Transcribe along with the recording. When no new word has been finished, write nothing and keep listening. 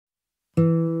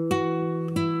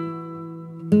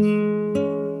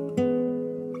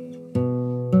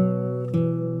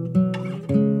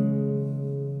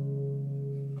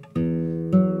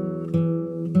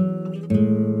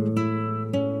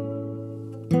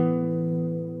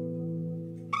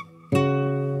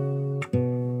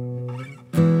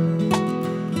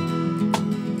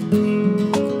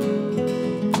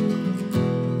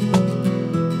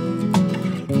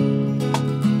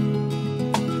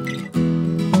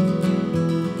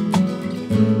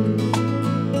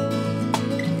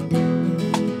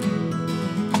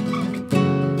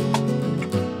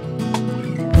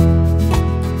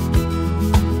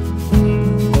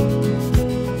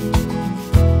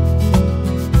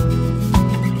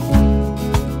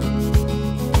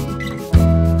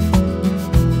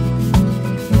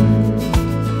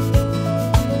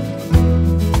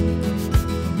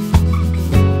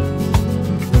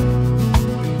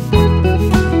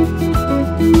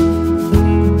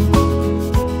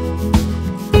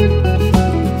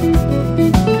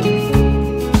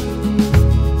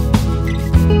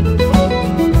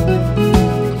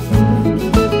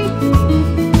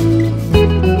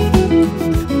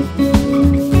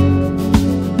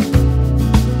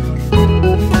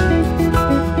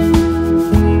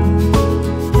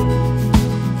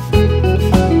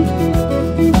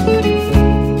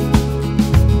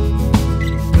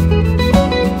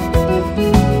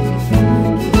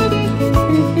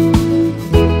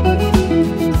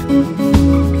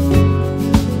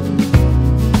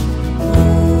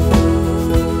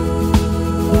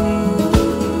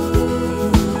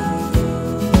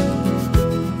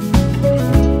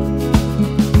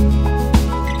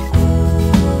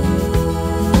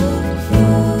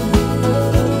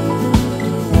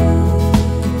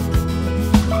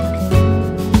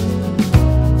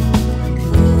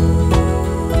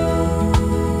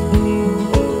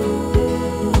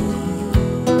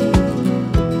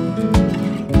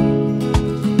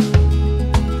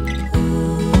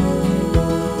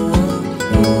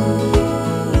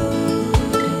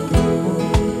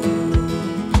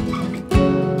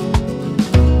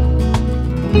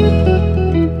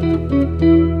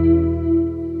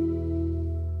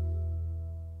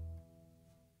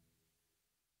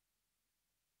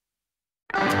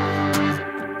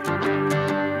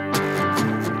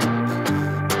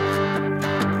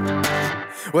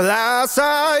Well, I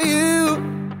saw you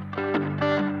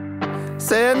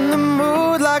setting the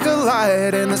mood like a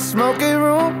light in the smoky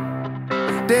room,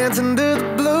 dancing to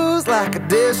the blues like a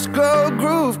disco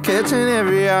groove, catching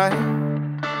every eye.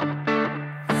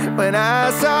 When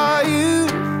I saw you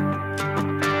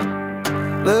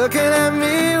looking at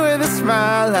me with a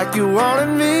smile like you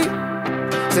wanted me,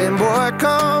 saying, boy,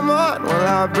 come on, will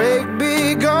our break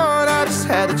be gone? I just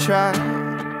had to try.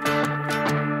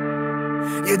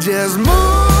 You just move,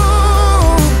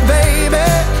 baby,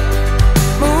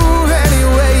 move any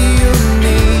way you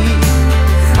need.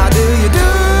 How do you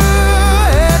do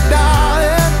it,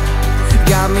 darling?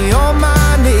 Got me on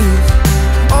my knees,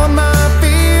 on my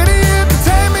feet. You can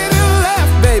take me to the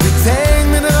left, baby, take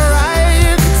me to the right.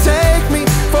 You can take me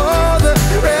for the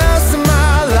rest of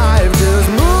my life. Just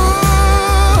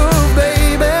move,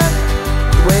 baby,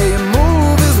 the way you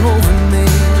move is moving me.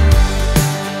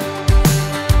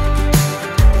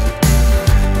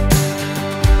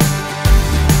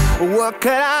 What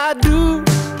could I do?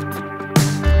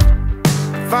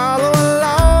 Follow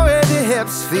along with your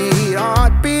hips, feet,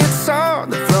 heartbeat, song,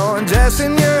 the flowing dress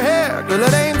in your hair. Girl,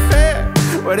 it ain't fair,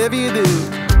 whatever you do,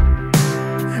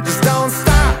 just don't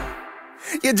stop.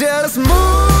 You just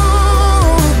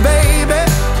move, baby,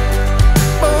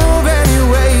 move any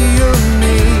way you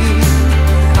need.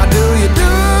 How do you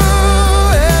do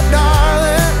it,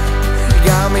 darling? You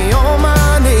got me on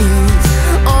my knees,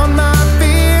 on my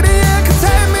feet.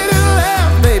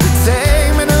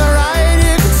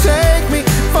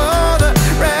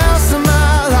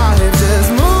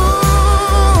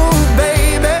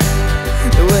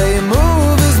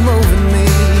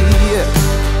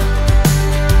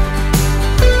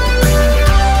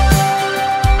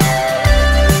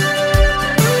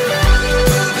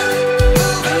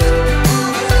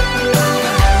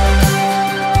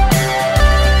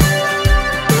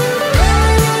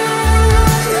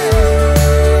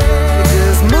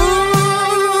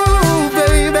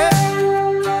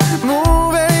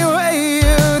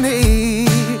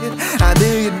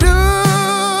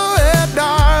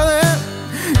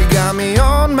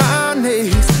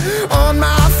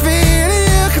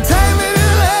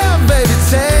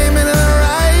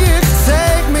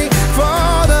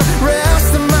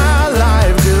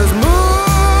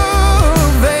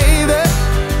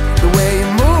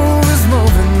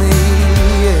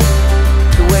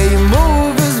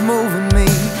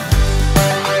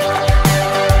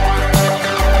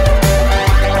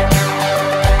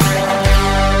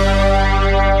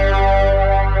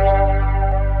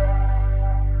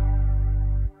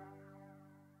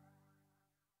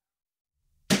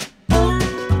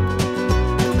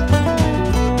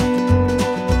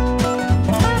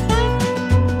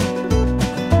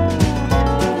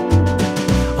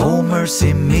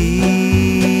 Mercy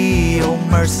me, oh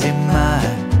mercy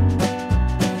mine.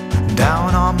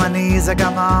 Down on my knees, I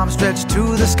got my arms stretched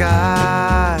to the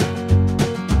sky.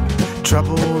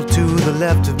 Trouble to the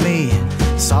left of me,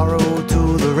 sorrow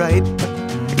to the right.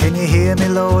 Can you hear me,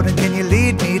 Lord, and can you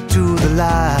lead me to the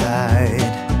light?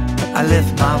 I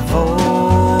lift my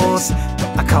voice,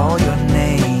 I call your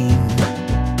name,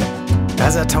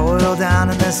 as I toil down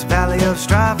in this valley of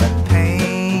strife and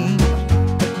pain.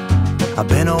 I've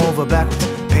been over backwards,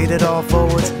 paid it all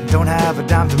forwards, don't have a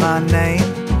dime to my name,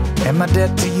 and my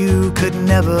debt to you could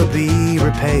never be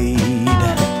repaid.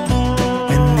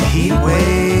 When the heat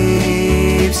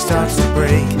wave starts to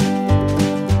break,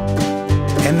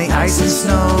 and the ice and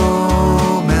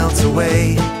snow melts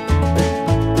away,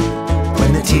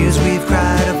 when the tears we've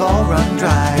cried have all run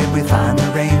dry, and we find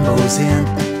the rainbow's end,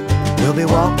 we'll be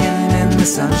walking in the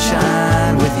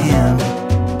sunshine with Him.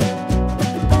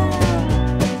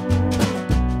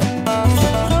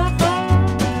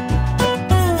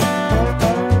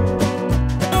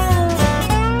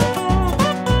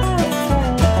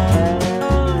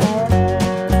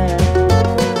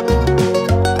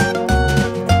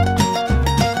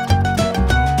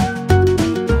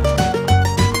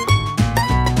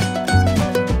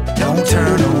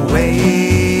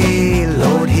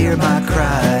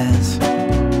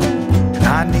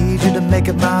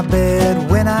 My bed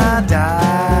when I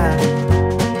die.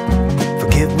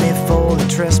 Forgive me for the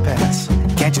trespass.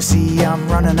 Can't you see I'm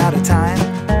running out of time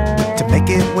to make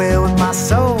it well with my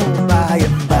soul by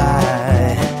and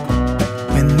by?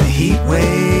 When the heat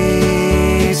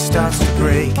wave starts to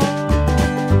break,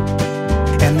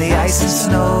 and the ice and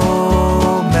snow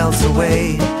melts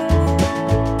away,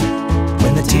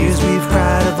 when the tears we've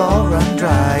cried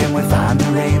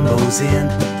rainbow's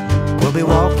end. We'll be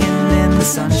walking in the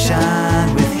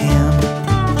sunshine with him.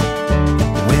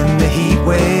 When the heat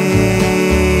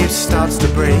wave starts to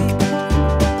break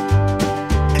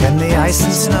and the ice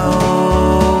and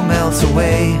snow melts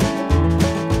away,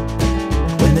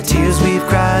 when the tears we've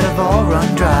cried have all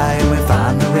run dry and we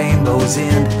find the rainbow's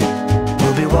end,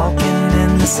 we'll be walking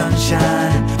in the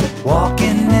sunshine,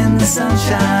 walking in the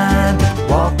sunshine,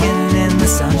 walking in the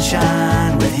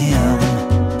sunshine with him.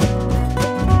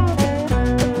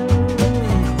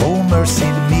 Oh mercy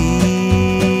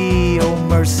me, oh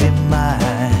mercy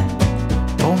mine,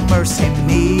 oh mercy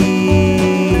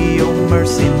me, oh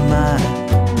mercy mine,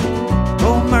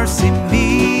 oh mercy me.